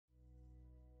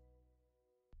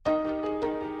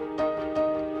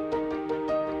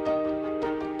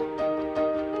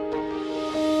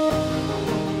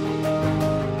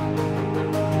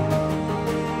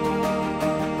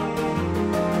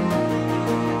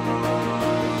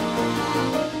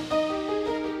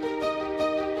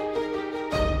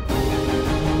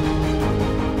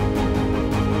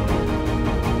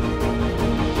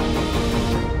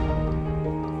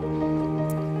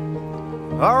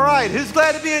right, who's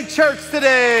glad to be in church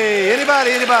today?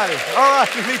 Anybody? All right,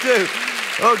 me too.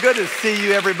 Oh, good to see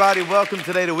you, everybody. Welcome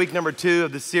today to week number 2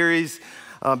 of the series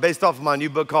based off of my new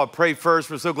book called Pray First.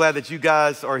 We're so glad that you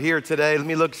guys are here today. Let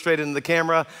me look straight into the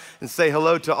camera and say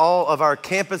hello to all of our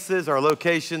campuses, our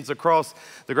locations across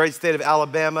the great state of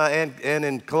Alabama and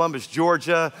in Columbus,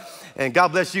 Georgia. And God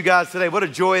bless you guys today. What a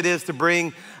joy it is to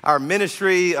bring our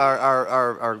ministry,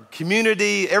 our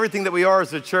community, everything that we are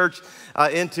as a church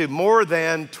into more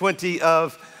than 20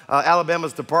 of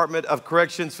Alabama's Department of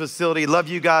Corrections facility. Love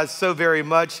you guys so very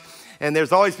much. And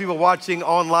there's always people watching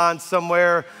online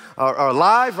somewhere or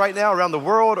live right now around the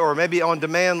world, or maybe on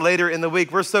demand later in the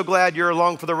week. We're so glad you're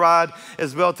along for the ride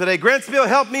as well today. Grantsville,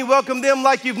 help me welcome them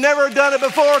like you've never done it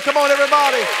before. Come on,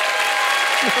 everybody.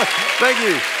 Thank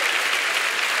you.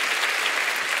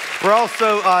 We're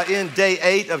also in day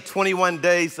 8 of 21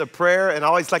 days of prayer, and I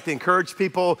always like to encourage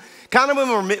people, kind of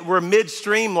when we're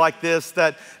midstream like this,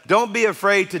 that don't be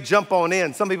afraid to jump on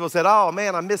in. Some people said, oh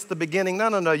man, I missed the beginning.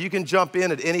 No, you can jump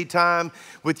in at any time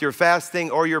with your fasting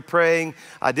or your praying.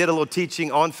 I did a little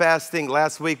teaching on fasting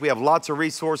last week. We have lots of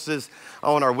resources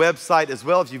on our website as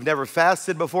well if you've never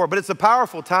fasted before, but it's a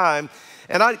powerful time.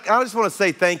 And I just want to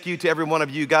say thank you to every one of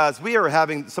you guys. We are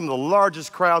having some of the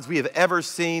largest crowds we have ever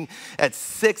seen at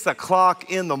 6 o'clock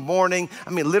in the morning. I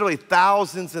mean, literally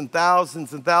thousands and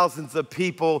thousands and thousands of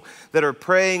people that are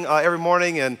praying every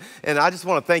morning. And I just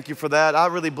want to thank you for that. I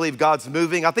really believe God's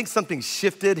moving. I think something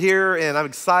shifted here, and I'm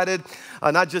excited.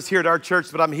 Not just here at our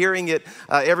church, but I'm hearing it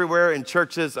everywhere in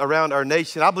churches around our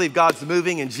nation. I believe God's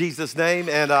moving in Jesus' name,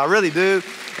 and I really do.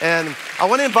 And I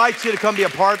want to invite you to come be a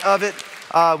part of it.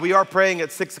 We are praying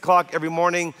at 6 o'clock every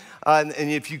morning, and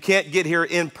if you can't get here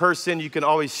in person, you can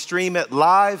always stream it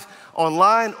live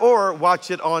online or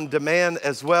watch it on demand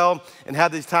as well and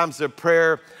have these times of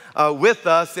prayer with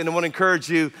us. And I want to encourage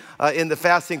you in the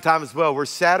fasting time as well. We're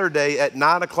Saturday at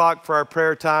 9 o'clock for our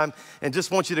prayer time, and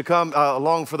just want you to come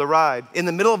along for the ride. In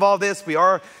the middle of all this, we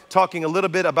are talking a little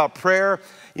bit about prayer.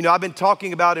 You know, I've been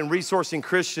talking about and resourcing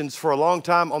Christians for a long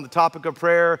time on the topic of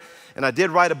prayer, and I did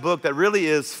write a book that really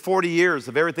is 40 years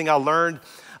of everything I learned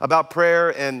about prayer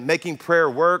and making prayer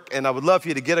work, and I would love for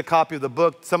you to get a copy of the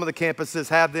book. Some of the campuses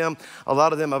have them. A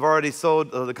lot of them have already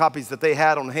sold the copies that they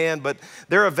had on hand, but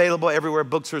they're available everywhere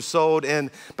books are sold.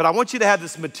 But I want you to have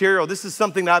this material. This is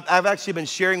something that I've actually been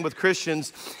sharing with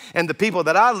Christians and the people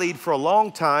that I lead for a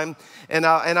long time, and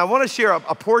I want to share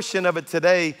a portion of it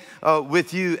today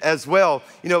with you as well.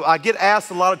 You know, I get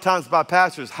asked a lot of times by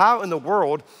pastors, how in the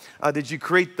world did you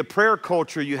create the prayer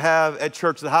culture you have at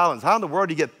Church of the Highlands? How in the world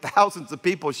do you get thousands of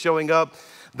people showing up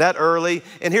that early?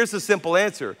 And here's the simple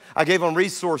answer. I gave them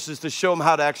resources to show them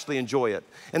how to actually enjoy it.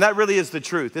 And that really is the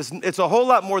truth. It's a whole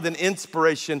lot more than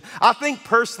inspiration. I think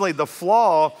personally the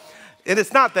flaw, and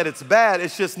it's not that it's bad,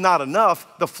 it's just not enough.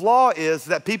 The flaw is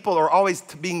that people are always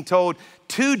being told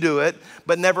to do it,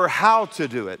 but never how to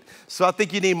do it. So I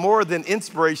think you need more than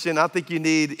inspiration. I think you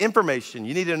need information.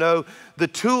 You need to know the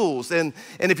tools. And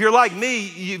if you're like me,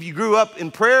 you grew up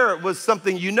in prayer, it was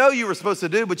something you know you were supposed to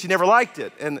do, but you never liked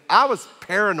it. And I was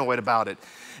paranoid about it.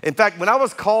 In fact, when I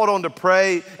was called on to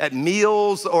pray at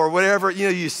meals or whatever, you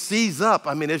know, you seize up.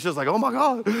 I mean, it's just like, oh my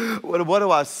God, what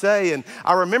do I say? And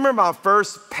I remember my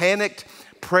first panicked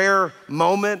prayer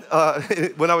moment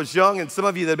when I was young, and some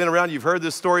of you that have been around, you've heard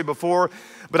this story before,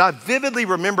 but I vividly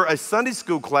remember a Sunday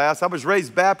school class. I was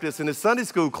raised Baptist. In a Sunday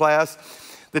school class,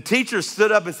 the teacher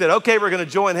stood up and said, okay, we're going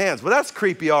to join hands. Well, that's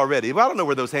creepy already. Well, I don't know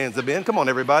where those hands have been. Come on,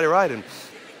 everybody, right? And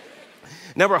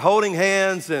now we're holding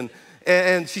hands, and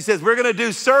she says, we're going to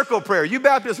do circle prayer. You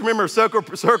Baptists remember circle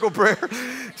prayer?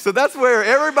 So that's where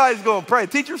everybody's going to pray.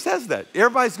 The teacher says that.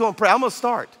 Everybody's going to pray. I'm going to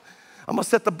start. I'm going to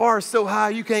set the bar so high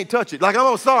you can't touch it. Like, I'm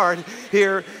going to start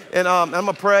here, and I'm going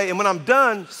to pray. And when I'm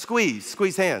done, squeeze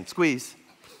hand, squeeze.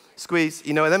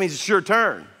 You know, and that means it's your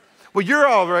turn. Well, you're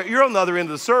on the other end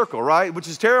of the circle, right? Which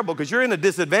is terrible because you're in a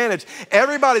disadvantage.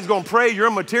 Everybody's going to pray your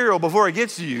material before it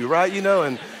gets to you, right? You know,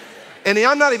 and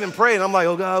I'm not even praying. I'm like,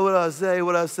 oh God, what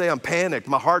do I say? I'm panicked.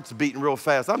 My heart's beating real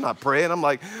fast. I'm not praying. I'm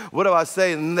like, what do I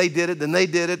say? And then they did it.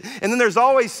 And then there's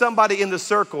always somebody in the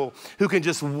circle who can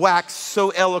just wax so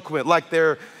eloquent, like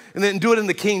and then do it in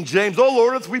the King James. Oh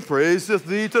Lord, as we praiseth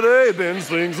thee today, then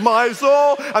sings my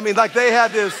soul. I mean, like they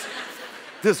had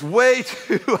this way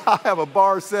too high of a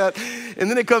bar set. And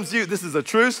then it comes to you. This is a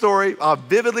true story. I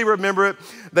vividly remember it.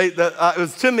 It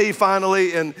was to me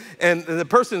finally, and the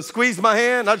person squeezed my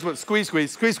hand. I just went squeeze,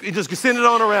 just send it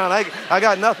on around. I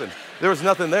got nothing. There was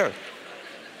nothing there.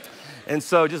 And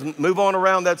so just move on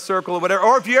around that circle or whatever.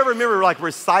 Or if you ever remember like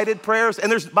recited prayers,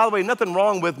 and there's, by the way, nothing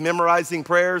wrong with memorizing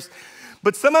prayers,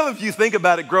 but some of you think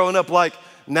about it growing up like,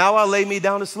 now I lay me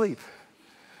down to sleep.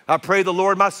 I pray the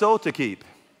Lord my soul to keep.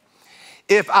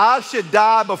 If I should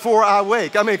die before I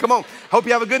wake. I mean, come on. Hope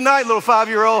you have a good night, little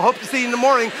 5-year-old. Hope to see you in the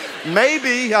morning.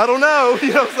 Maybe, I don't know.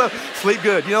 So sleep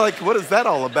good. Like, what is that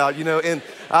all about? And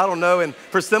I don't know. And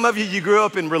for some of you, you grew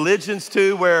up in religions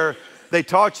too, where they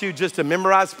taught you just to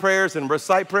memorize prayers and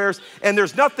recite prayers. And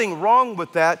there's nothing wrong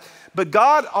with that. But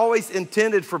God always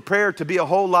intended for prayer to be a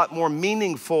whole lot more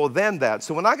meaningful than that.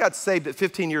 So when I got saved at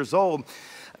 15 years old,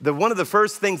 one of the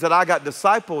first things that I got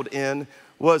discipled in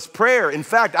was prayer. In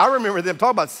fact, I remember them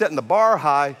talking about setting the bar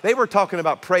high. They were talking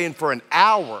about praying for an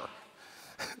hour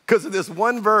because of this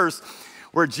one verse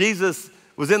where Jesus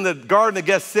was in the Garden of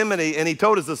Gethsemane and he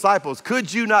told his disciples,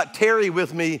 could you not tarry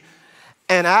with me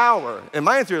an hour? And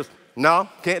my answer is, no,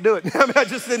 can't do it. I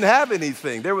just didn't have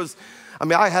anything.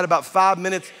 I had about 5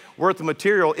 minutes worth of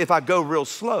material if I go real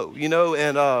slow,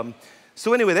 and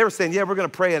so anyway, they were saying, yeah, we're going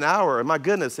to pray an hour. And my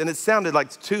goodness, and it sounded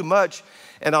like too much.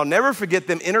 And I'll never forget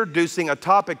them introducing a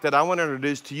topic that I want to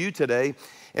introduce to you today.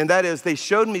 And that is they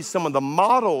showed me some of the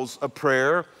models of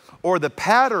prayer or the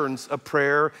patterns of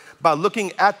prayer by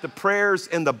looking at the prayers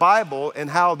in the Bible and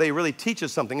how they really teach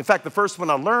us something. In fact, the first one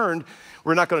I learned,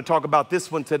 we're not going to talk about this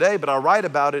one today, but I write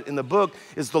about it in the book,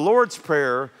 is the Lord's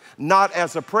Prayer, not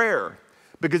as a prayer.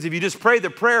 Because if you just pray the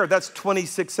prayer, that's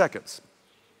 26 seconds.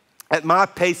 At my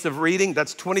pace of reading,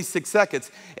 that's 26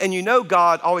 seconds. And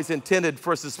God always intended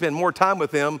for us to spend more time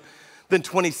with him than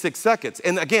 26 seconds.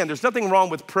 And again, there's nothing wrong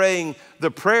with praying the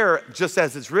prayer just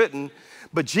as it's written,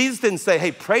 but Jesus didn't say,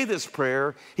 hey, pray this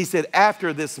prayer. He said,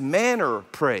 after this manner,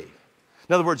 pray.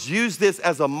 In other words, use this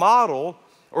as a model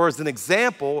or as an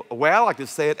example, the way I like to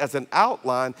say it, as an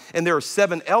outline. And there are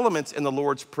 7 elements in the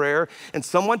Lord's Prayer. And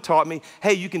someone taught me,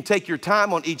 hey, you can take your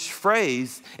time on each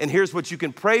phrase, and here's what you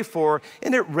can pray for.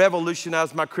 And it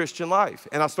revolutionized my Christian life.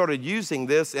 And I started using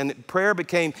this, and prayer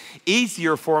became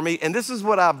easier for me. And this is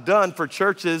what I've done for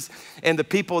churches and the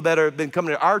people that have been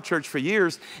coming to our church for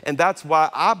years. And that's why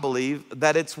I believe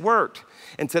that it's worked.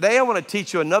 And today I want to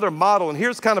teach you another model, and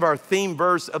here's kind of our theme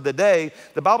verse of the day.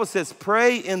 The Bible says,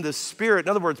 pray in the Spirit. In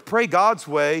other words, pray God's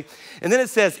way. And then it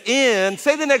says,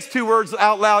 say the next 2 words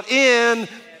out loud, I'm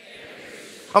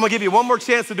going to give you one more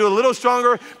chance to do it a little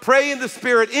stronger. Pray in the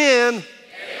Spirit,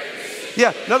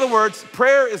 Yeah, in other words,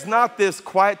 prayer is not this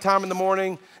quiet time in the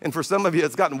morning, and for some of you,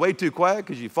 it's gotten way too quiet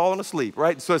because you've fallen asleep,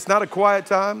 right? So it's not a quiet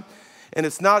time, and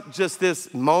it's not just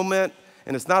this moment,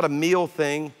 and it's not a meal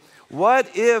thing.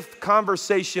 What if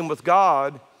conversation with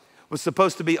God was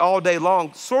supposed to be all day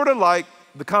long, sort of like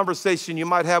the conversation you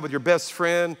might have with your best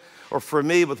friend, or for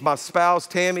me, with my spouse,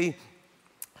 Tammy?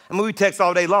 We text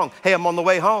all day long. Hey, I'm on the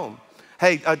way home.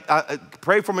 Hey,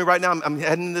 pray for me right now. I'm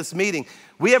heading to this meeting.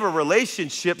 We have a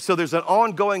relationship, so there's an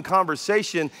ongoing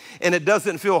conversation, and it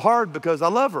doesn't feel hard because I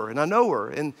love her and I know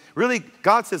her. And really,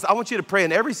 God says, I want you to pray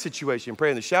in every situation. Pray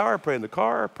in the shower, pray in the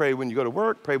car, pray when you go to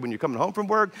work, pray when you're coming home from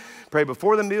work, pray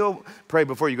before the meal, pray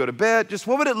before you go to bed. Just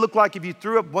what would it look like if you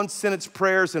threw up one-sentence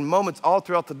prayers and moments all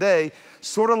throughout the day,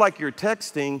 sort of like you're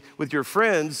texting with your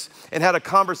friends and had a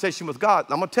conversation with God?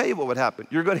 And I'm going to tell you what would happen.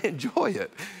 You're going to enjoy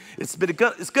it. It's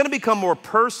going to become more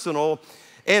personal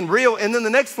and real. And then the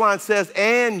next line says,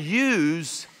 and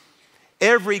use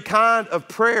every kind of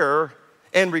prayer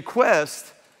and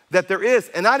request that there is.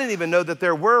 And I didn't even know that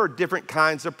there were different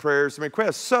kinds of prayers and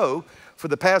requests. So for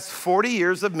the past 40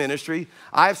 years of ministry,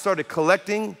 I've started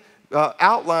collecting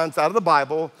outlines out of the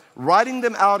Bible, writing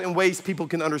them out in ways people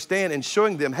can understand and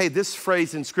showing them, hey, this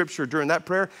phrase in Scripture during that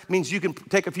prayer means you can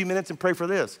take a few minutes and pray for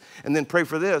this, and then pray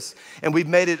for this. And we've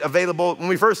made it available. When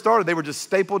we first started, they were just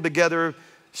stapled together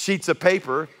sheets of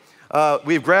paper.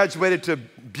 We've graduated to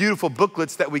beautiful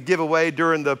booklets that we give away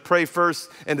during the Pray First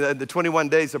and the 21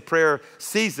 Days of Prayer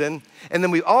season. And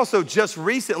then we also just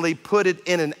recently put it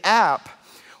in an app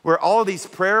where all these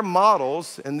prayer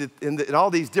models and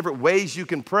all these different ways you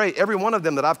can pray, every one of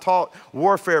them that I've taught,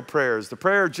 warfare prayers, the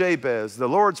prayer of Jabez, the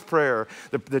Lord's Prayer,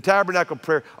 the Tabernacle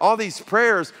Prayer, all these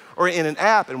prayers are in an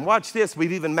app. And watch this,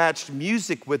 we've even matched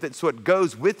music with it so it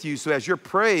goes with you. So as you're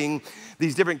praying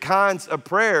these different kinds of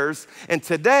prayers, and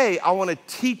today I want to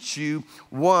teach you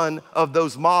one of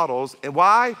those models. And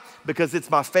why? Because it's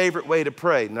my favorite way to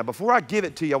pray. Now, before I give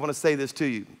it to you, I want to say this to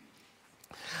you.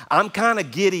 I'm kind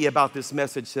of giddy about this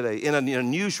message today in an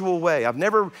unusual way. I've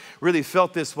never really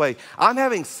felt this way. I'm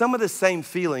having some of the same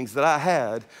feelings that I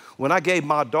had when I gave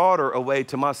my daughter away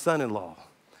to my son-in-law.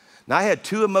 Now, I had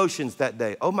 2 emotions that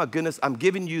day. Oh my goodness, I'm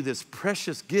giving you this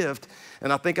precious gift,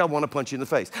 and I think I want to punch you in the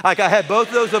face. Like, I had both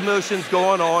of those emotions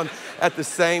going on at the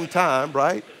same time,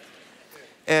 right?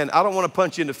 And I don't want to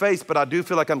punch you in the face, but I do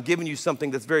feel like I'm giving you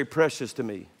something that's very precious to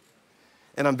me.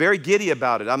 And I'm very giddy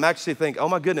about it. I'm actually thinking, oh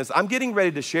my goodness, I'm getting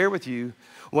ready to share with you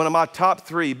one of my top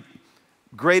 3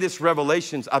 greatest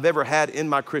revelations I've ever had in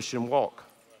my Christian walk.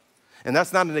 And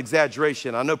that's not an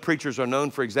exaggeration. I know preachers are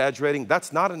known for exaggerating.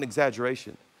 That's not an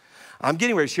exaggeration. I'm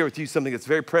getting ready to share with you something that's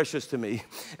very precious to me,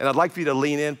 and I'd like for you to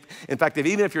lean in. In fact,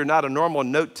 even if you're not a normal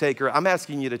note taker, I'm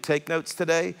asking you to take notes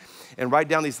today and write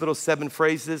down these little 7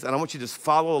 phrases, and I want you to just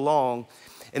follow along.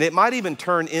 And it might even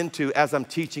turn into, as I'm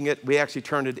teaching it, we actually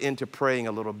turned it into praying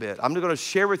a little bit. I'm going to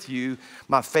share with you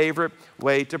my favorite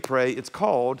way to pray. It's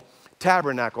called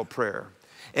Tabernacle Prayer.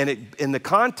 And in the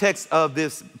context of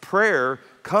this prayer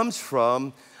comes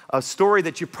from a story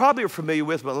that you probably are familiar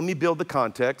with, but let me build the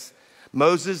context.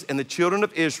 Moses and the children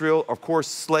of Israel, of course,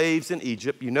 slaves in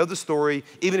Egypt. You know the story.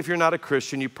 Even if you're not a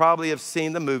Christian, you probably have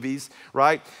seen the movies,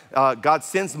 right? God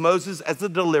sends Moses as a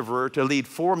deliverer to lead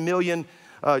 4 million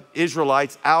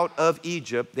Israelites out of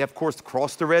Egypt. They, of course,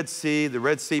 crossed the Red Sea. The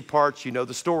Red Sea parts, you know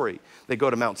the story. They go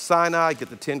to Mount Sinai, get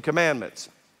the 10 Commandments.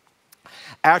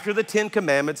 After the 10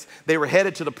 Commandments, they were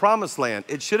headed to the Promised Land.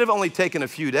 It should have only taken a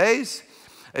few days.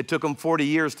 It took them 40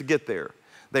 years to get there.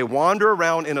 They wander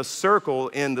around in a circle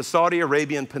in the Saudi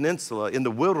Arabian Peninsula, in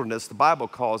the wilderness, the Bible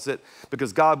calls it,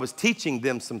 because God was teaching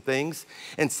them some things.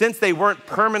 And since they weren't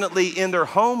permanently in their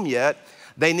home yet,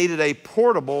 they needed a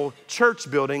portable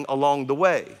church building along the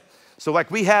way. So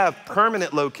like we have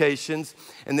permanent locations,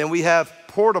 and then we have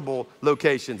portable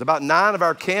locations. About 9 of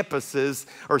our campuses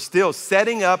are still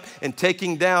setting up and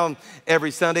taking down every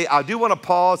Sunday. I do want to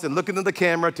pause and look into the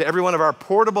camera to every one of our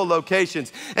portable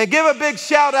locations and give a big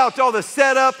shout out to all the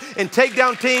setup and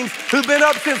takedown teams who've been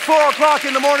up since 4 o'clock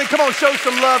in the morning. Come on, show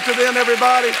some love to them,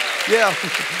 everybody. Yeah.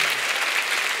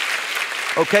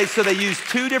 Okay, so they used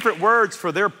 2 different words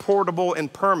for their portable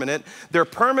and permanent. Their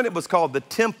permanent was called the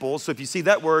temple. So if you see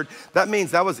that word, that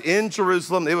means that was in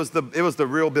Jerusalem. It was the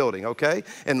real building, okay?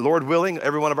 And Lord willing,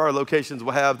 every one of our locations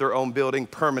will have their own building,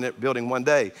 permanent building one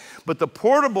day. But the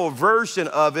portable version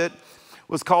of it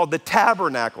was called the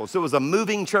tabernacle. So it was a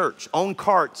moving church on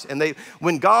carts. And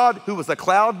when God, who was a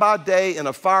cloud by day and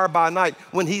a fire by night,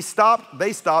 when he stopped,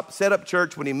 they stopped, set up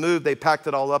church. When he moved, they packed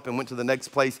it all up and went to the next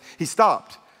place. He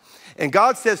stopped. And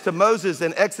God says to Moses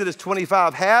in Exodus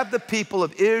 25, have the people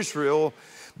of Israel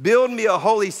build me a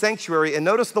holy sanctuary. And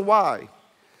notice the why.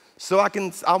 So I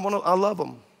love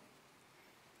them.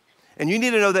 And you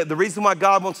need to know that the reason why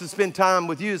God wants to spend time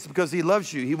with you is because he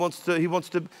loves you.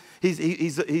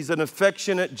 He's an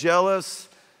affectionate, jealous,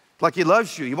 like he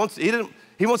loves you. He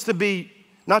wants to be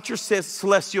not your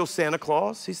celestial Santa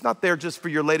Claus. He's not there just for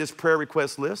your latest prayer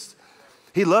request list.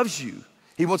 He loves you.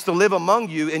 He wants to live among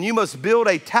you, and you must build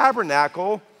a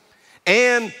tabernacle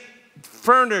and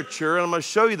furniture, and I'm going to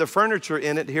show you the furniture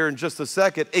in it here in just a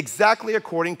second, exactly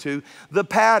according to the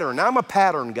pattern. Now, I'm a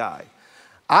pattern guy.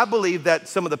 I believe that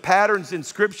some of the patterns in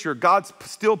Scripture, God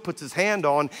still puts his hand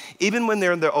on, even when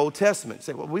they're in the Old Testament. You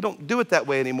say, well, we don't do it that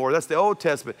way anymore. That's the Old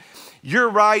Testament. You're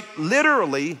right,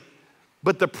 literally,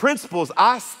 but the principles,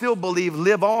 I still believe,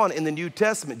 live on in the New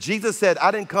Testament. Jesus said, I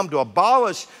didn't come to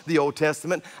abolish the Old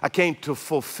Testament. I came to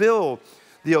fulfill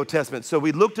the Old Testament. So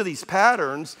we look to these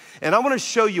patterns, and I want to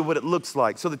show you what it looks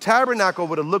like. So the tabernacle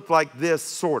would have looked like this,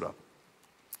 sort of.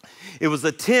 It was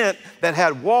a tent that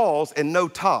had walls and no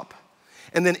top.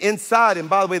 And then inside, and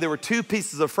by the way, there were 2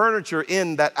 pieces of furniture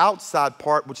in that outside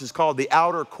part, which is called the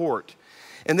outer court.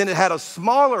 And then it had a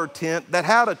smaller tent that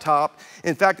had a top.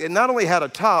 In fact, it not only had a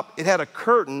top, it had a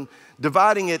curtain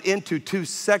dividing it into 2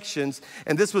 sections.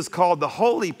 And this was called the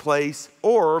holy place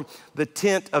or the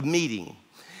tent of meeting.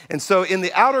 And so in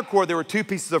the outer court, there were 2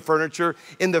 pieces of furniture.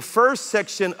 In the first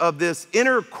section of this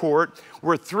inner court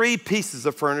were 3 pieces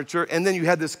of furniture. And then you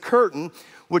had this curtain,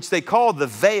 which they called the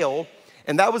veil.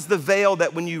 And that was the veil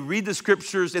that when you read the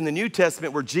scriptures in the New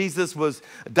Testament where Jesus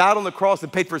died on the cross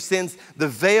and paid for sins, the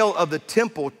veil of the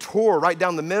temple tore right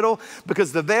down the middle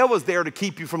because the veil was there to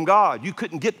keep you from God. You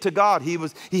couldn't get to God. You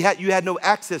had no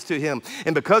access to him.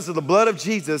 And because of the blood of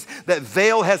Jesus, that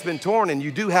veil has been torn and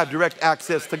you do have direct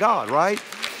access to God, right?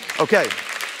 Okay.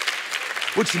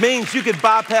 Which means you could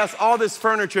bypass all this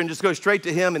furniture and just go straight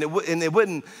to him and it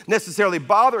wouldn't necessarily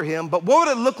bother him. But what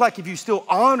would it look like if you still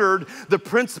honored the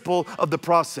principle of the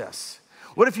process?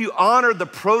 What if you honored the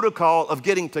protocol of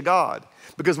getting to God?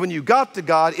 Because when you got to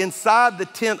God inside the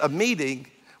tent of meeting,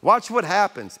 watch what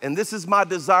happens. And this is my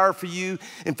desire for you.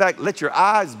 In fact, let your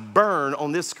eyes burn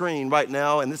on this screen right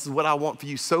now. And this is what I want for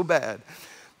you so bad.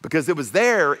 Because it was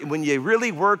there when you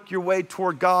really work your way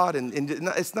toward God, and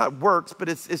it's not works, but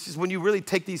it's just when you really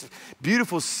take these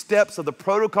beautiful steps of the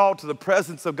protocol to the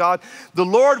presence of God, the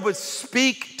Lord would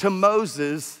speak to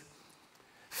Moses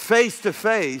face to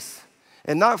face,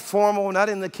 and not formal, not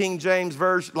in the King James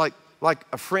version, like like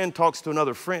a friend talks to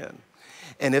another friend.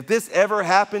 And if this ever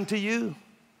happened to you,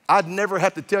 I'd never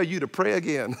have to tell you to pray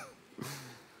again.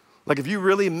 Like if you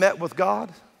really met with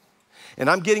God, and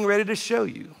I'm getting ready to show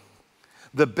you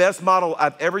the best model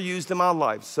I've ever used in my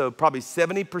life. So probably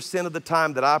 70% of the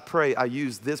time that I pray, I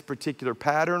use this particular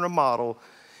pattern or model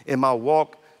in my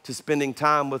walk to spending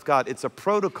time with God. It's a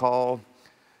protocol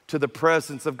to the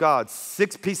presence of God.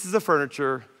 6 pieces of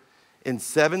furniture in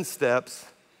 7 steps.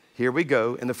 Here we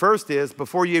go. And the first is,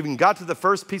 before you even got to the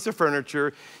first piece of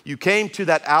furniture, you came to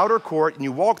that outer court and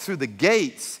you walked through the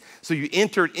gates. So you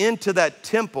entered into that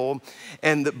temple,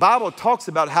 and the Bible talks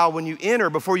about how when you enter,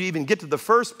 before you even get to the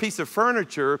first piece of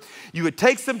furniture, you would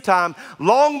take some time,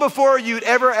 long before you'd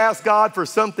ever ask God for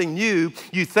something new,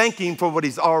 you thank Him for what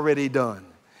He's already done.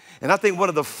 And I think one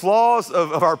of the flaws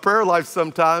of our prayer life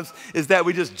sometimes is that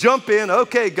we just jump in.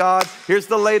 Okay, God, here's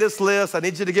the latest list. I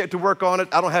need you to get to work on it.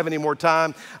 I don't have any more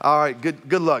time. All right,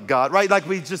 good luck, God, right? Like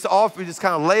we just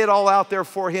kind of lay it all out there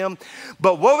for Him.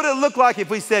 But what would it look like if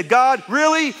we said, God,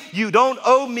 really, you don't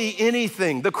owe me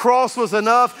anything. The cross was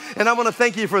enough, and I want to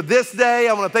thank you for this day.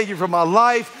 I want to thank you for my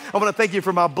life. I want to thank you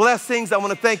for my blessings. I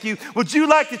want to thank you. Would you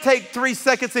like to take 3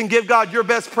 seconds and give God your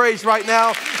best praise right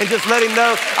now and just let Him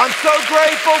know, I'm so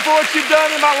grateful for what you've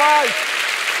done in my life.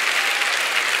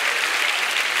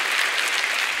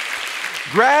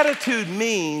 Gratitude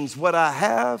means what I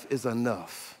have is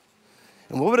enough.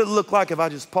 And what would it look like if I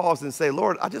just paused and say,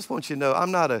 Lord, I just want you to know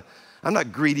I'm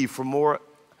not greedy for more.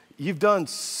 You've done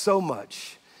so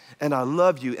much. And I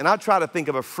love you. And I try to think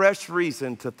of a fresh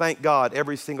reason to thank God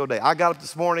every single day. I got up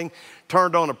this morning,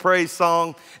 turned on a praise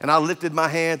song, and I lifted my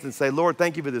hands and say, Lord,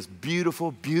 thank you for this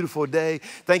beautiful, beautiful day.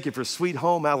 Thank you for Sweet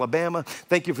Home, Alabama.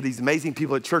 Thank you for these amazing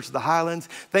people at Church of the Highlands.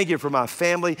 Thank you for my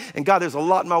family. And God, there's a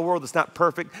lot in my world that's not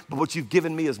perfect, but what you've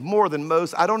given me is more than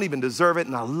most. I don't even deserve it,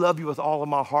 and I love you with all of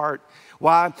my heart.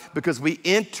 Why? Because we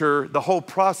enter the whole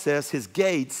process, His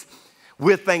gates,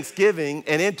 with thanksgiving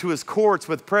and into His courts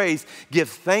with praise. Give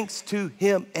thanks to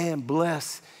Him and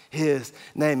bless His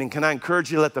name. And can I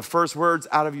encourage you to let the first words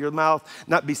out of your mouth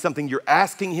not be something you're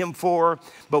asking Him for,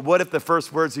 but what if the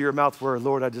first words of your mouth were,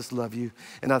 Lord, I just love you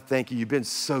and I thank you. You've been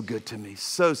so good to me,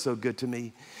 so good to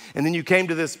me. And then you came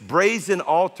to this brazen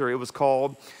altar, it was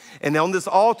called. And on this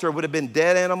altar would have been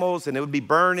dead animals, and it would be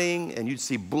burning, and you'd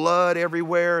see blood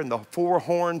everywhere, and the 4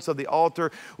 horns of the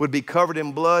altar would be covered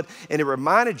in blood. And it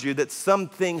reminded you that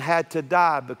something had to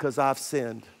die because I've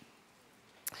sinned.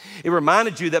 It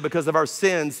reminded you that because of our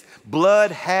sins,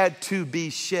 blood had to be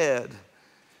shed.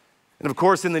 And of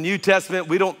course, in the New Testament,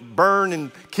 we don't burn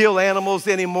and kill animals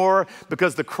anymore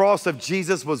because the cross of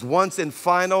Jesus was once and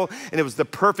final, and it was the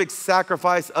perfect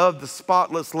sacrifice of the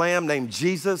spotless lamb named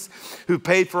Jesus who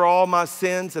paid for all my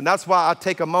sins. And that's why I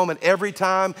take a moment every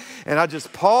time and I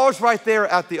just pause right there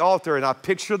at the altar and I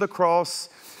picture the cross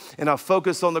and I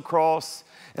focus on the cross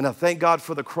and I thank God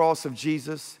for the cross of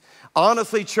Jesus.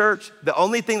 Honestly, church, the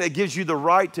only thing that gives you the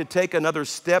right to take another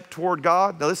step toward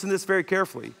God, now listen to this very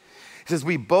carefully. It says,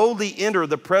 we boldly enter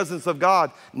the presence of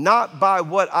God, not by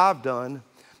what I've done,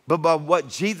 but by what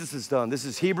Jesus has done. This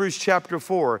is Hebrews chapter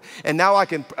 4. And now I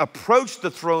can approach the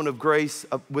throne of grace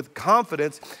with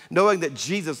confidence, knowing that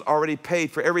Jesus already paid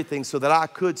for everything so that I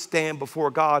could stand before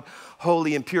God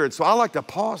holy and pure. And so I like to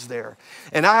pause there.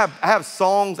 And I have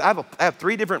songs, I have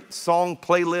 3 different song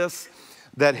playlists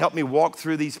that help me walk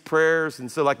through these prayers.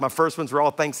 And so like my first ones were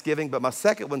all Thanksgiving, but my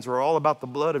second ones were all about the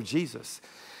blood of Jesus.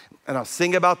 And I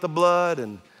sing about the blood,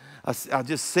 and I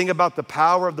just sing about the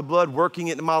power of the blood working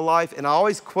into my life. And I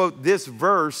always quote this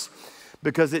verse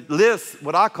because it lists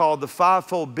what I call the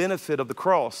 5-fold benefit of the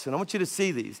cross. And I want you to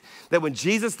see these. That when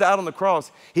Jesus died on the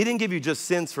cross, He didn't give you just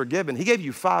sins forgiven. He gave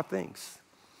you 5 things.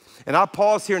 And I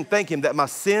pause here and thank Him that my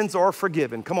sins are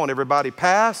forgiven. Come on, everybody.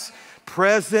 Past,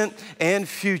 present, and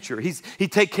future. He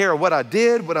take care of what I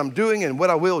did, what I'm doing, and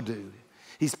what I will do.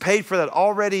 He's paid for that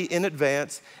already in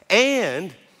advance,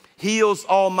 and heals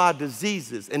all my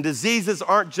diseases. And diseases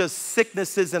aren't just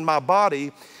sicknesses in my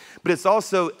body, but it's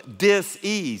also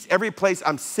dis-ease. Every place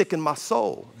I'm sick in my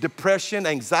soul. Depression,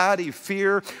 anxiety,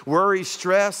 fear, worry,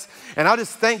 stress. And I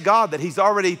just thank God that He's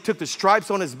already took the stripes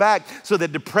on His back so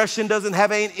that depression doesn't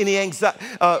have any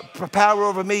power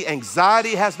over me.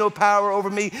 Anxiety has no power over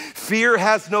me. Fear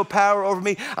has no power over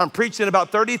me. I'm preaching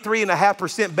about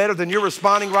 33.5% better than you're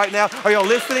responding right now. Are y'all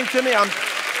listening to me?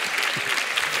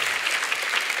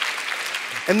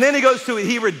 And then he goes to,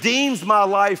 He redeems my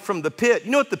life from the pit.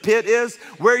 You know what the pit is?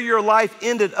 Where your life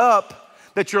ended up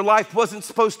that your life wasn't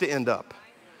supposed to end up.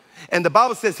 And the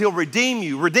Bible says He'll redeem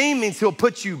you. Redeem means He'll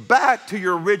put you back to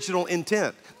your original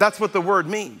intent. That's what the word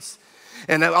means.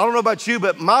 And I don't know about you,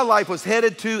 but my life was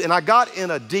headed to, and I got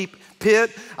in a deep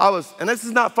pit. And this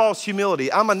is not false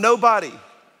humility. I'm a nobody.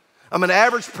 I'm an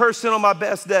average person on my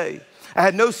best day. I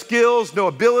had no skills, no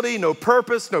ability, no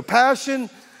purpose, no passion.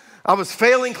 I was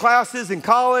failing classes in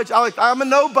college. I'm a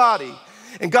nobody.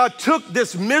 And God took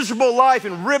this miserable life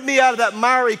and ripped me out of that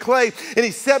miry clay, and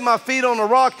he set my feet on a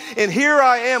rock. And here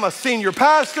I am, a senior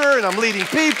pastor, and I'm leading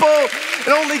people, and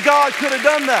only God could have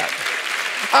done that.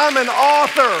 I'm an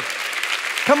author.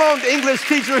 Come on, English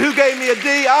teacher who gave me a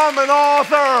D, I'm an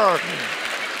author.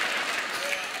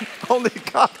 Only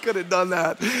God could have done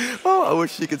that. Oh, I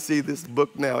wish you could see this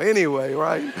book now. Anyway,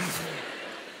 right?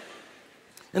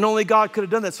 And only God could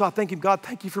have done that. So I thank him, God,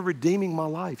 thank you for redeeming my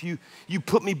life. You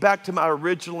put me back to my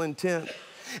original intent.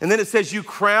 And then it says you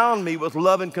crowned me with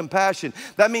love and compassion.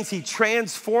 That means he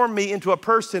transformed me into a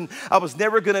person I was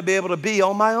never going to be able to be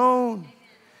on my own.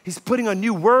 He's putting a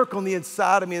new work on the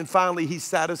inside of me. And finally, he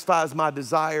satisfies my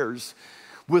desires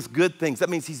with good things. That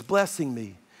means he's blessing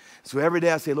me. So every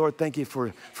day I say, Lord, thank you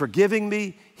for forgiving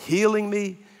me, healing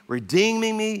me,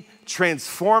 redeeming me,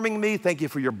 transforming me. Thank you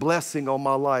for your blessing on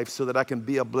my life so that I can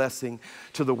be a blessing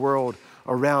to the world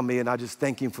around me. And I just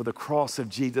thank him for the cross of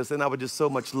Jesus. And I would just so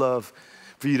much love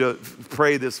for you to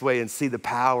pray this way and see the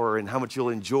power and how much you'll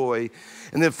enjoy.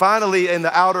 And then finally, in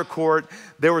the outer court,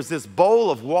 there was this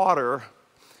bowl of water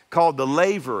called the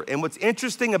laver. And what's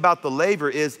interesting about the laver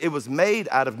is it was made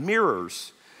out of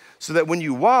mirrors so that when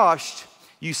you washed,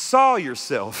 you saw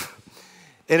yourself.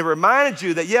 And it reminded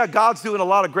you that, yeah, God's doing a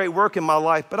lot of great work in my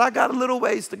life, but I got a little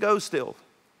ways to go still.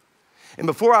 And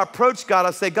before I approach God,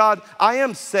 I say, God, I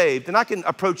am saved, and I can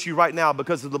approach you right now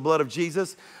because of the blood of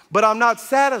Jesus, but I'm not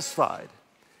satisfied.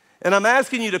 And I'm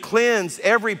asking you to cleanse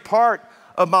every part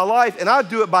of my life, and I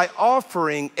do it by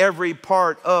offering every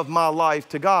part of my life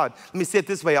to God. Let me say it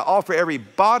this way. I offer every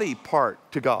body part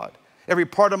to God, every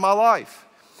part of my life.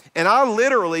 And I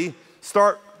literally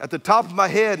start at the top of my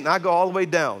head, and I go all the way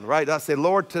down, right? I say,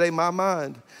 Lord, today my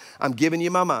mind, I'm giving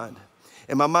you my mind.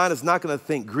 And my mind is not going to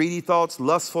think greedy thoughts,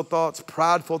 lustful thoughts,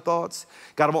 prideful thoughts.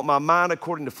 God, I want my mind,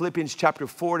 according to Philippians chapter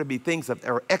 4, to be things that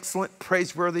are excellent,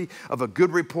 praiseworthy, of a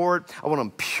good report. I want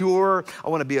them pure. I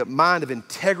want to be a mind of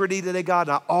integrity today, God,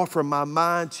 and I offer my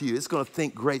mind to you. It's going to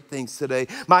think great things today.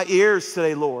 My ears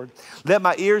today, Lord, let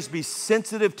my ears be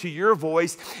sensitive to your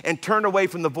voice and turn away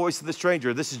from the voice of the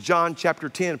stranger. This is John chapter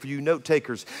 10 for you note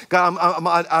takers. God,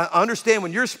 I understand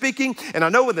when you're speaking, and I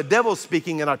know when the devil's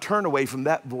speaking, and I turn away from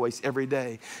that voice every day.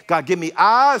 God, give me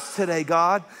eyes today,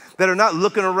 God, that are not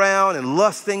looking around and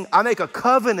lusting. I make a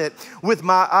covenant with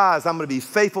my eyes. I'm going to be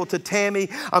faithful to Tammy.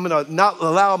 I'm going to not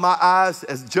allow my eyes,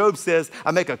 as Job says,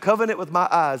 I make a covenant with my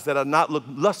eyes that I not look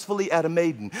lustfully at a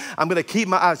maiden. I'm going to keep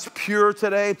my eyes pure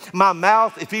today. My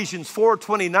mouth, Ephesians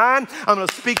 4:29, I'm going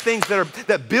to speak things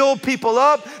that build people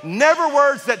up, never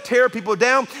words that tear people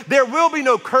down. There will be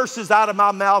no curses out of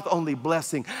my mouth, only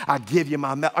blessing. I give you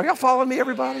my mouth. Are y'all following me,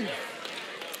 everybody?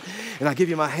 And I give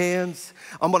you my hands.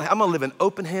 I'm gonna live an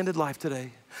open-handed life today.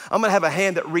 I'm gonna have a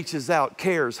hand that reaches out,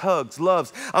 cares, hugs,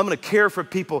 loves. I'm gonna care for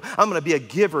people. I'm gonna be a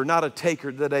giver, not a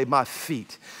taker today. My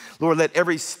feet. Lord, let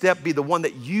every step be the one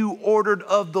that you ordered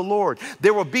of the Lord.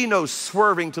 There will be no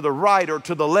swerving to the right or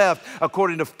to the left,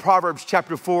 according to Proverbs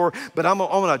chapter 4, but I'm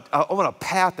on a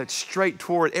path that's straight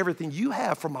toward everything you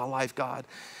have for my life, God.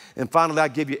 And finally, I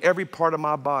give you every part of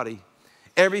my body.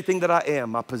 Everything that I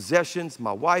am, my possessions,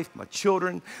 my wife, my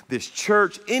children, this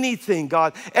church, anything,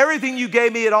 God, everything you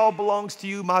gave me, it all belongs to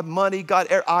you. My money, God,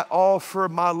 I offer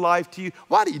my life to you.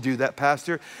 Why do you do that,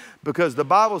 Pastor? Because the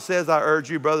Bible says, I urge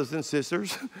you, brothers and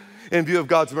sisters, in view of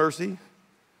God's mercy,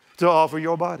 to offer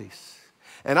your bodies.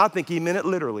 And I think he meant it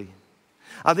literally.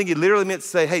 I think he literally meant to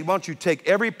say, hey, why don't you take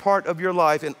every part of your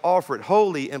life and offer it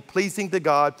holy and pleasing to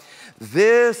God.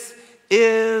 This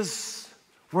is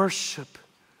worship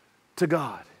to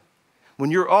God. When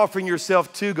you're offering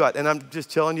yourself to God, and I'm just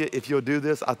telling you, if you'll do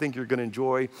this, I think you're going to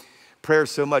enjoy prayer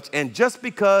so much. And just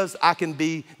because I can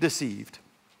be deceived,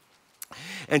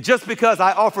 and just because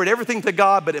I offered everything to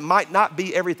God, but it might not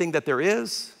be everything that there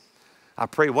is, I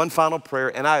pray one final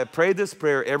prayer, and I pray this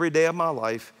prayer every day of my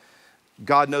life.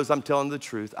 God knows I'm telling the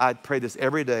truth. I pray this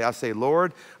every day. I say,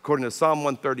 Lord, according to Psalm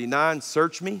 139,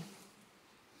 search me.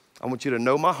 I want you to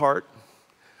know my heart.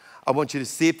 I want you to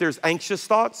see if there's anxious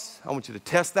thoughts. I want you to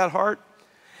test that heart.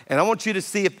 And I want you to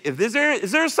see if is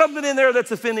there something in there that's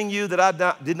offending you that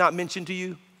I did not mention to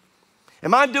you?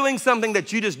 Am I doing something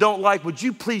that you just don't like? Would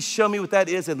you please show me what that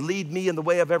is and lead me in the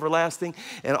way of everlasting?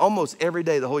 And almost every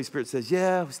day the Holy Spirit says,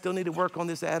 yeah, we still need to work on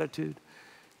this attitude.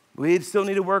 We still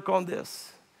need to work on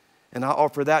this. And I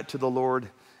offer that to the Lord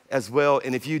as well.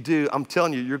 And if you do, I'm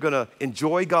telling you, you're going to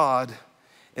enjoy God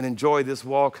and enjoy this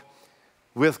walk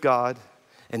with God.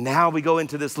 And now we go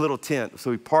into this little tent. So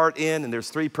we part in, and there's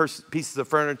three pieces of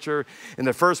furniture. And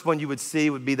the first one you would see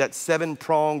would be that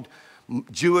 7-pronged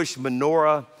Jewish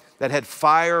menorah that had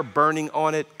fire burning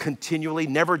on it continually,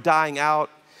 never dying out.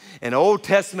 And Old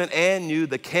Testament and New,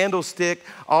 the candlestick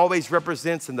always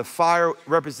represents, and the fire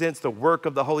represents the work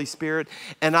of the Holy Spirit.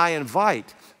 And I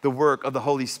invite the work of the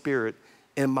Holy Spirit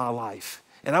in my life.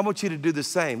 And I want you to do the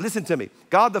same. Listen to me.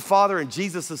 God the Father and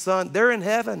Jesus the Son, they're in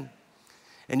heaven.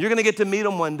 And you're gonna get to meet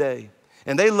them one day.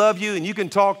 And they love you and you can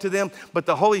talk to them, but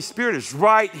the Holy Spirit is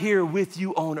right here with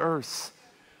you on earth,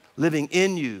 living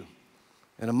in you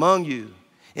and among you.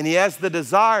 And he has the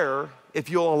desire, if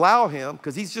you'll allow him,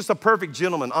 because he's just a perfect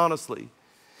gentleman, honestly.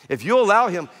 If you'll allow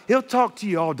him, he'll talk to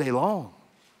you all day long.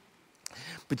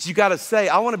 But you gotta say,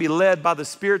 I wanna be led by the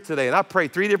Spirit today. And I pray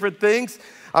 3 different things.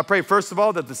 I pray, first of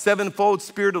all, that the 7-fold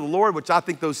Spirit of the Lord, which I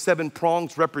think those 7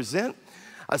 prongs represent,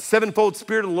 a 7-fold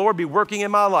Spirit of the Lord be working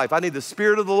in my life. I need the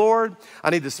Spirit of the Lord. I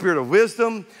need the Spirit of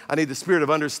wisdom. I need the Spirit of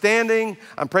understanding.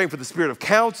 I'm praying for the Spirit of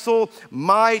counsel,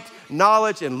 might,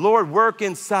 knowledge, and Lord, work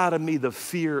inside of me the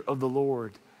fear of the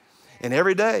Lord. And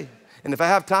every day, and if I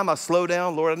have time, I slow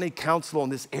down. Lord, I need counsel on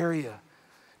this area.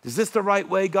 Is this the right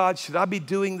way, God? Should I be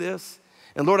doing this?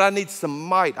 And Lord, I need some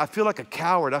might. I feel like a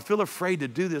coward. I feel afraid to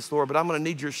do this, Lord, but I'm gonna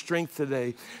need your strength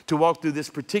today to walk through this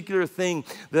particular thing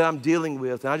that I'm dealing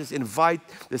with. And I just invite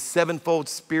the 7-fold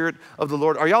Spirit of the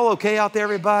Lord. Are y'all okay out there,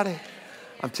 everybody?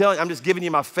 I'm telling you, I'm just giving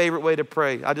you my favorite way to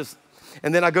pray.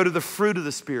 And then I go to the fruit of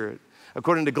the Spirit.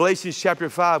 According to Galatians chapter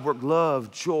 5, work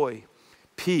love, joy,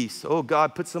 peace. Oh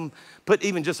God, put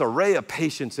even just a ray of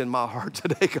patience in my heart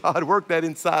today, God. Work that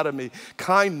inside of me.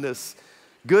 Kindness,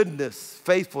 goodness,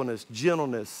 faithfulness,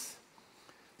 gentleness,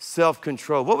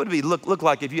 self-control. What would it look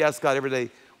like if you asked God every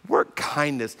day, work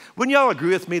kindness? Wouldn't y'all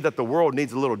agree with me that the world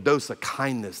needs a little dose of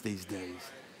kindness these days?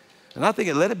 And I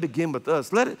think let it begin with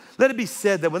us. Let it be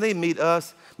said that when they meet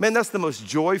us, man, that's the most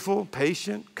joyful,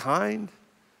 patient, kind,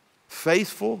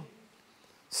 faithful,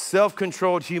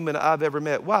 self-controlled human I've ever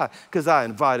met. Why? Because I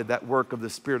invited that work of the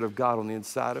Spirit of God on the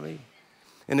inside of me.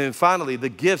 And then finally, the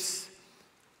gifts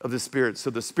of the Spirit.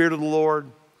 So the Spirit of the Lord,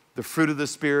 the fruit of the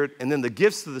Spirit, and then the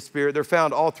gifts of the Spirit, they're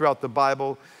found all throughout the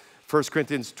Bible. 1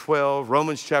 Corinthians 12,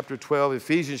 Romans chapter 12,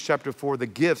 Ephesians chapter 4, the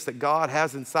gifts that God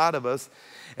has inside of us.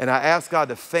 And I ask God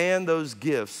to fan those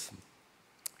gifts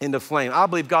into flame. I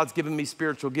believe God's given me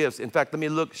spiritual gifts. In fact, let me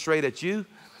look straight at you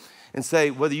and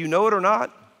say, whether you know it or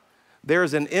not,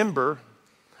 there's an ember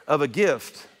of a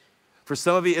gift. For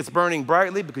some of you, it's burning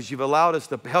brightly because you've allowed us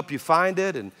to help you find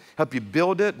it and help you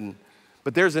build it.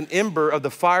 But there's an ember of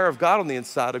the fire of God on the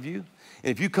inside of you. And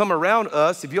if you come around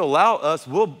us, if you allow us,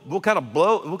 we'll kind of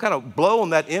blow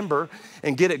on that ember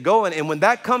and get it going. And when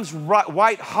that comes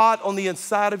white hot on the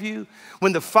inside of you,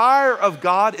 when the fire of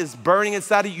God is burning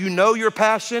inside of you, you know your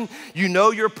passion, you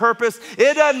know your purpose.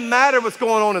 It doesn't matter what's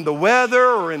going on in the weather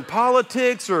or in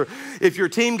politics or if your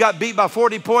team got beat by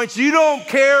 40 points, you don't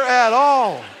care at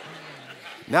all.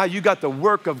 Now you got the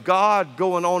work of God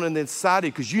going on in the inside of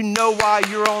you because you know why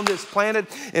you're on this planet.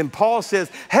 And Paul says,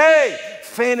 hey,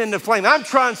 fan in the flame. I'm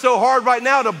trying so hard right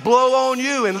now to blow on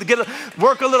you and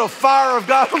work a little fire of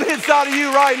God on the inside of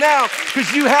you right now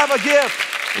because you have a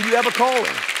gift and you have a calling.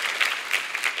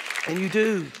 And you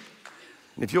do.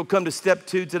 And if you'll come to step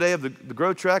 2 today of the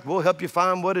Grow Track, we'll help you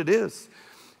find what it is.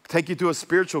 Take you through a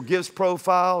spiritual gifts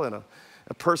profile and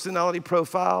a personality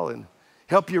profile and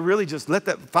help you really just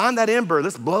find that ember.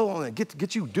 Let's blow on it.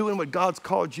 Get you doing what God's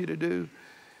called you to do.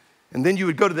 And then you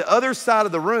would go to the other side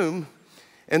of the room,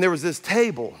 and there was this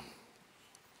table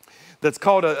that's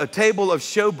called a table of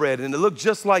showbread, and it looked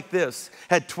just like this.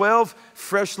 Had 12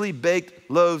 freshly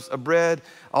baked loaves of bread.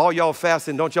 All y'all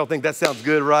fasting, don't y'all think that sounds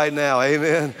good right now?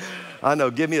 Amen. I know,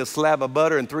 give me a slab of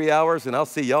butter in 3 hours, and I'll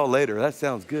see y'all later. That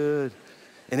sounds good.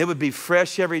 And it would be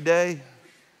fresh every day.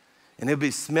 And it'd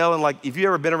be smelling like, if you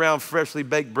ever been around freshly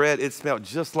baked bread, it smelled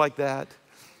just like that.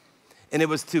 And it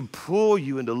was to pull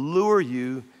you and to lure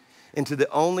you into the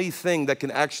only thing that can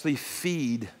actually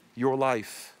feed your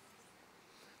life.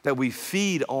 That we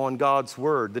feed on God's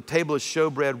word. The table of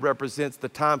showbread represents the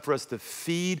time for us to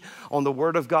feed on the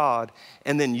word of God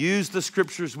and then use the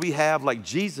scriptures we have like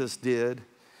Jesus did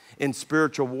in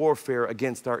spiritual warfare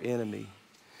against our enemy.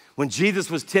 When Jesus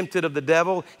was tempted of the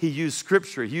devil, he used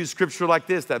scripture. He used scripture like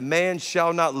this, that man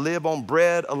shall not live on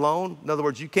bread alone. In other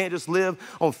words, you can't just live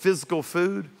on physical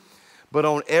food, but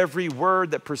on every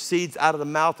word that proceeds out of the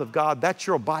mouth of God. That's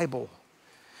your Bible.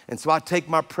 And so I take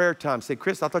my prayer time, say,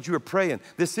 Chris, I thought you were praying.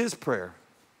 This is prayer.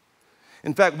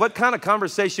 In fact, what kind of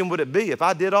conversation would it be if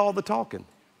I did all the talking?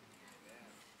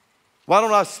 Why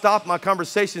don't I stop my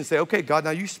conversation and say, okay, God,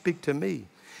 now you speak to me.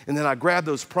 And then I grab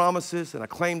those promises and I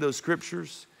claim those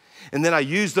scriptures. And then I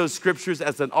use those scriptures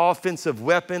as an offensive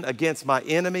weapon against my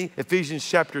enemy. Ephesians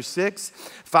chapter 6,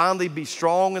 finally be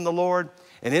strong in the Lord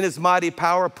and in his mighty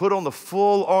power, put on the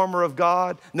full armor of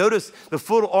God. Notice the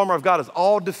full armor of God is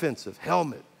all defensive.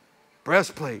 Helmet,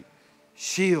 breastplate,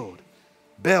 shield,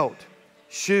 belt,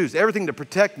 shoes, everything to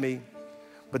protect me.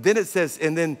 But then it says,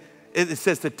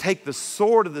 to take the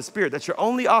sword of the Spirit. That's your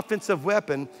only offensive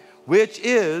weapon, which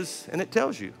is, and it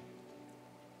tells you,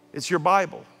 it's your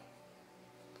Bible.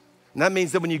 And that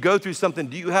means that when you go through something,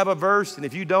 do you have a verse? And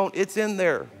if you don't, it's in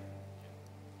there.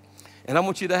 And I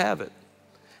want you to have it.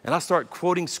 And I start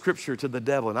quoting scripture to the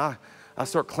devil. And I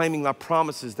start claiming my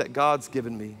promises that God's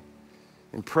given me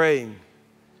and praying.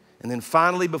 And then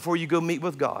finally, before you go meet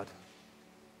with God,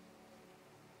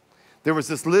 there was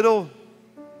this little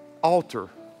altar.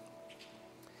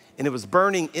 And it was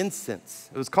burning incense.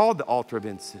 It was called the altar of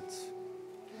incense.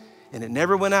 And it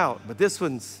never went out. But this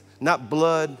one's not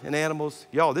blood and animals.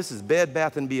 Y'all, this is Bed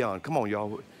Bath & Beyond. Come on,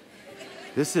 y'all.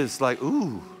 This is like,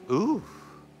 ooh, ooh,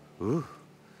 ooh.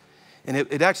 And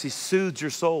it actually soothes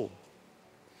your soul.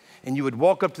 And you would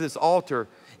walk up to this altar,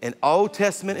 and Old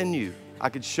Testament and New, I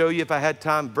could show you if I had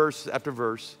time, verse after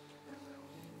verse.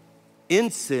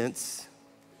 Incense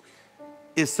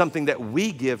is something that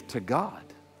we give to God.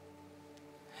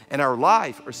 And our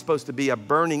life are supposed to be a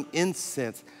burning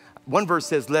incense. One verse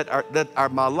says,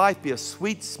 let my life be a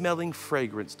sweet smelling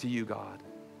fragrance to you, God.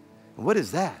 And what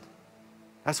is that?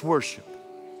 That's worship.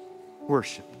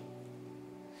 Worship.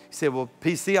 You say, well,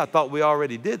 PC, I thought we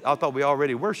already did. I thought we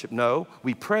already worshiped. No,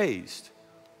 we praised.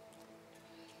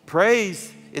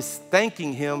 Praise is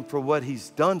thanking him for what he's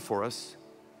done for us.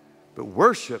 But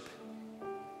worship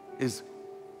is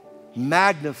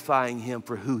magnifying him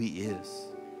for who he is.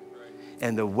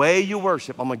 And the way you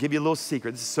worship, I'm going to give you a little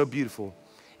secret. This is so beautiful.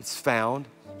 It's found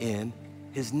in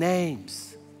his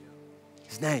names.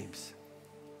 His names.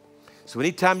 So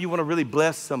anytime you want to really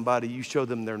bless somebody, you show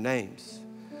them their names.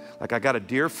 Like I got a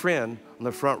dear friend on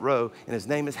the front row, and his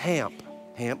name is Hamp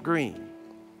Green.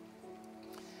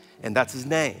 And that's his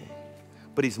name.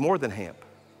 But he's more than Hamp.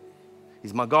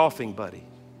 He's my golfing buddy.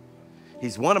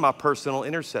 He's one of my personal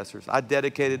intercessors. I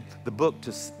dedicated the book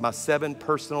to my 7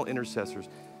 personal intercessors.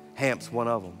 Hamp's one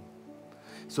of them.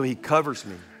 So he covers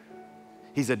me.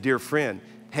 He's a dear friend.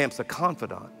 Hamp's a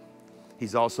confidant.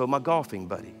 He's also my golfing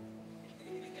buddy.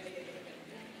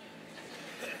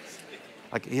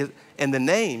 And the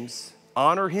names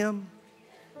honor him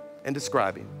and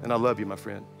describe him. And I love you, my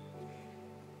friend.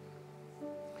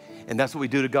 And that's what we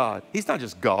do to God. He's not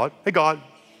just God. Hey, God.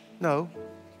 No.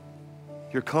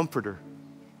 Your comforter,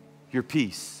 your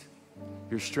peace,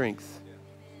 your strength,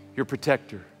 your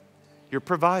protector, your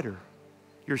provider,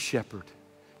 your shepherd,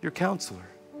 your counselor.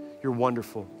 You're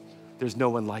wonderful. There's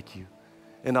no one like you.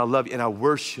 And I love you. And I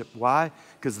worship. Why?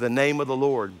 Because the name of the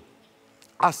Lord.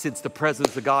 I sense the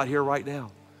presence of God here right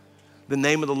now. The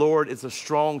name of the Lord is a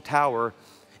strong tower,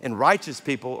 and righteous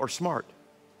people are smart.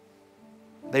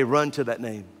 They run to that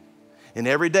name. And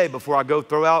every day before I go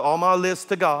throw out all my lists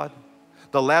to God,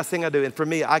 the last thing I do, and for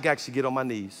me, I actually get on my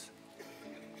knees.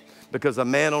 Because a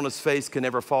man on his face can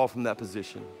never fall from that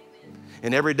position.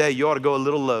 And every day you ought to go a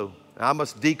little low. I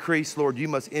must decrease, Lord, you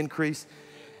must increase.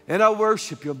 And I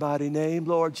worship your mighty name,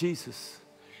 Lord Jesus.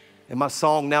 And my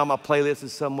song now, my playlist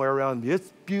is somewhere around me. It's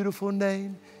a beautiful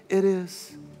name, it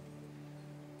is.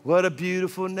 What a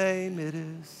beautiful name it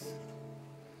is.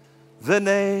 The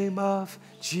name of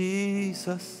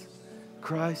Jesus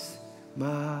Christ,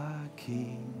 my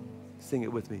King. Sing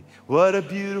it with me. What a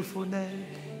beautiful name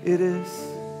it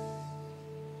is.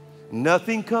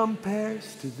 Nothing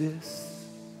compares to this.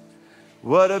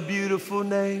 What a beautiful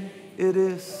name it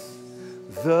is.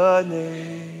 The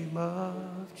name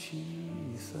of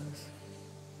Jesus.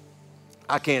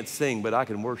 I can't sing, but I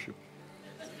can worship.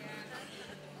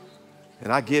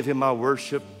 And I give him my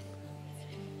worship.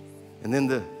 And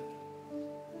then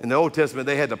in the Old Testament,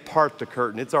 they had to part the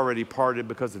curtain. It's already parted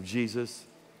because of Jesus.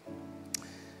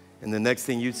 And the next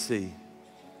thing you'd see,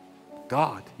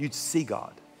 God. You'd see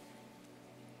God.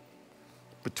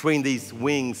 Between these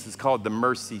wings is called the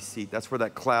mercy seat. That's where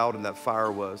that cloud and that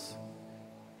fire was.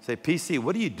 Say, PC,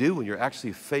 what do you do when you're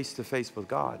actually face to face with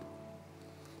God?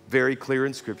 Very clear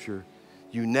in Scripture.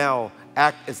 You now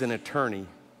act as an attorney,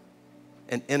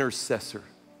 an intercessor,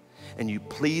 and you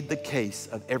plead the case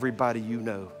of everybody you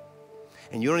know.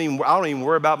 And I don't even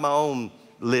worry about my own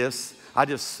list. I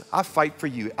fight for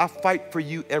you. I fight for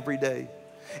you every day.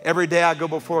 Every day I go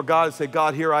before God and say,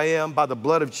 God, here I am by the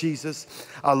blood of Jesus.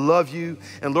 I love you.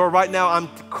 And Lord, right now I'm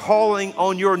calling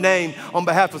on your name on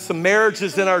behalf of some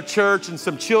marriages in our church and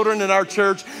some children in our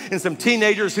church and some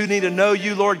teenagers who need to know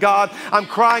you, Lord God. I'm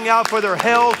crying out for their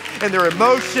health and their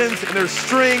emotions and their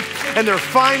strength and their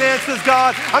finances,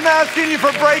 God. I'm asking you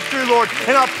for breakthrough, Lord.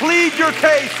 And I plead your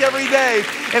case every day.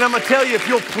 And I'm going to tell you, if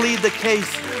you'll plead the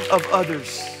case of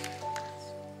others,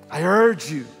 I urge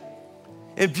you,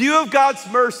 in view of God's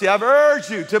mercy, I've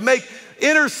urged you to make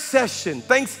intercession,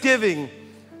 thanksgiving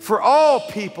for all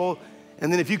people.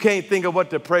 And then if you can't think of what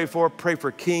to pray for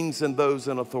kings and those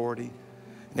in authority.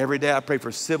 And every day I pray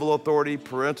for civil authority,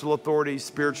 parental authority,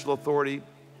 spiritual authority,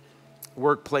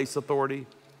 workplace authority.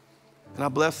 And I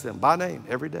bless them by name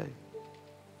every day.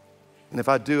 And if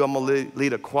I do, I'm going to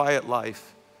lead a quiet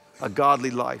life, a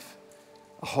godly life,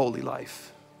 a holy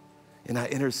life. And I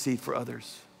intercede for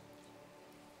others.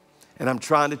 And I'm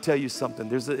trying to tell you something.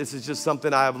 This is just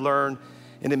something I have learned,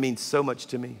 and it means so much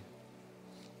to me.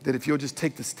 That if you'll just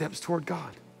take the steps toward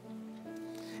God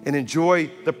and enjoy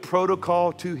the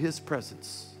protocol to his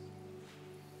presence,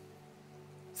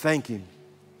 thank him,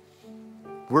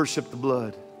 worship the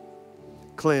blood,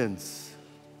 cleanse,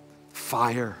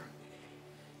 fire,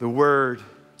 the word,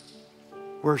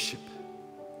 worship,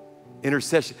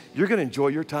 intercession, you're going to enjoy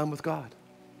your time with God.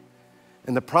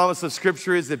 And the promise of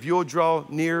Scripture is if you'll draw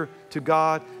near to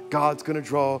God, God's going to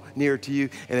draw near to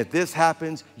you. And if this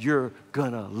happens, you're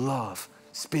going to love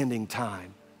spending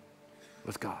time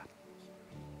with God.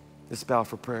 Let's bow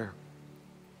for prayer.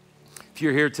 If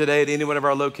you're here today at any one of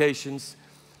our locations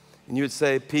and you would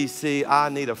say, PC, I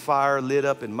need a fire lit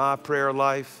up in my prayer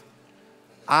life,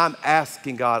 I'm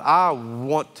asking God, I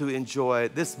want to enjoy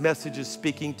it. This message is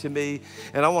speaking to me,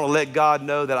 and I want to let God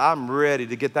know that I'm ready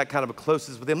to get that kind of a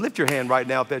closeness with him. Lift your hand right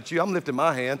now if that's you. I'm lifting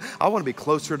my hand. I want to be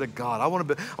closer to God. I want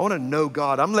to know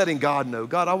God. I'm letting God know.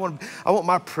 God, I want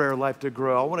my prayer life to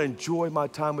grow. I want to enjoy my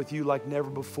time with you like never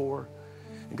before.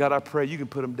 And God, I pray you can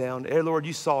put them down. Hey, Lord,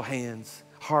 you saw hands,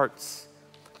 hearts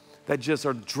that just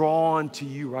are drawn to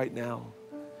you right now.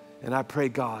 And I pray,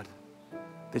 God,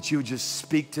 that you would just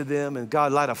speak to them, and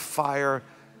God, light a fire.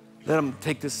 Let them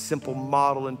take this simple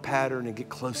model and pattern and get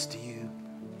close to you.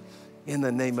 In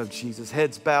the name of Jesus.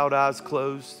 Heads bowed, eyes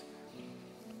closed.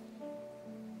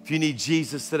 If you need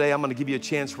Jesus today, I'm going to give you a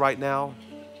chance right now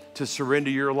to surrender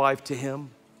your life to him.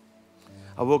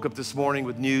 I woke up this morning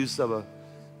with news of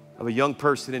a young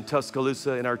person in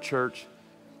Tuscaloosa in our church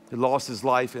who lost his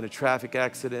life in a traffic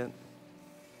accident.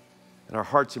 And our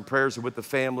hearts and prayers are with the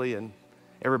family and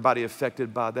everybody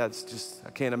affected by that. It's just,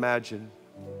 I can't imagine.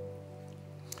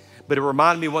 But it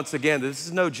reminded me once again that this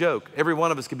is no joke. Every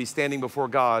one of us could be standing before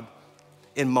God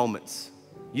in moments.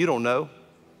 You don't know.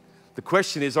 The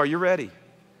question is, are you ready?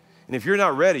 And if you're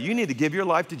not ready, you need to give your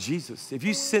life to Jesus. If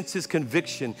you sense his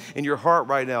conviction in your heart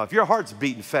right now, if your heart's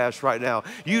beating fast right now,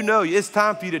 you know it's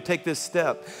time for you to take this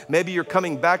step. Maybe you're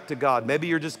coming back to God. Maybe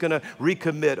you're just going to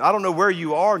recommit. I don't know where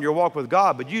you are in your walk with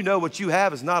God, but you know what you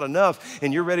have is not enough,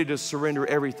 and you're ready to surrender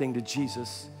everything to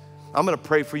Jesus. I'm going to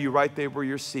pray for you right there where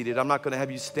you're seated. I'm not going to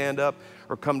have you stand up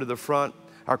or come to the front.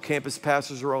 Our campus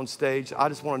pastors are on stage. I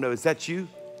just want to know, is that you?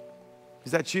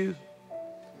 Is that you?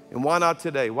 And why not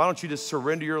today? Why don't you just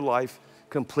surrender your life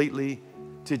completely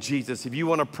to Jesus? If you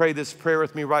want to pray this prayer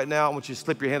with me right now, I want you to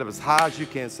slip your hand up as high as you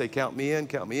can. Say, count me in,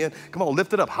 count me in. Come on,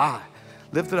 lift it up high.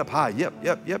 Lift it up high.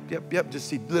 Yep. Just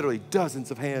see literally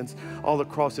dozens of hands all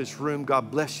across this room.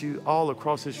 God bless you all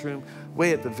across this room.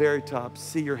 Way at the very top.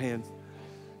 See your hands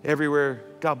everywhere.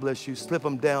 God bless you. Slip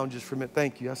them down just for a minute.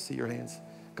 Thank you. I see your hands.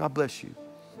 God bless you.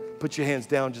 Put your hands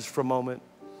down just for a moment.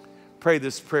 Pray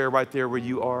this prayer right there where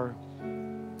you are.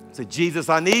 Say, Jesus,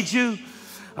 I need you.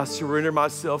 I surrender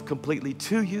myself completely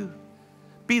to you.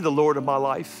 Be the Lord of my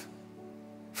life.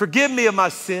 Forgive me of my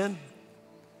sin.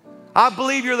 I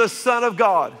believe you're the Son of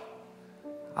God.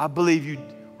 I believe you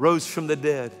rose from the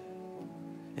dead.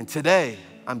 And today,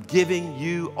 I'm giving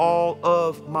you all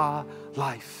of my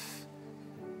life.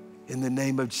 In the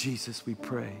name of Jesus, we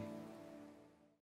pray.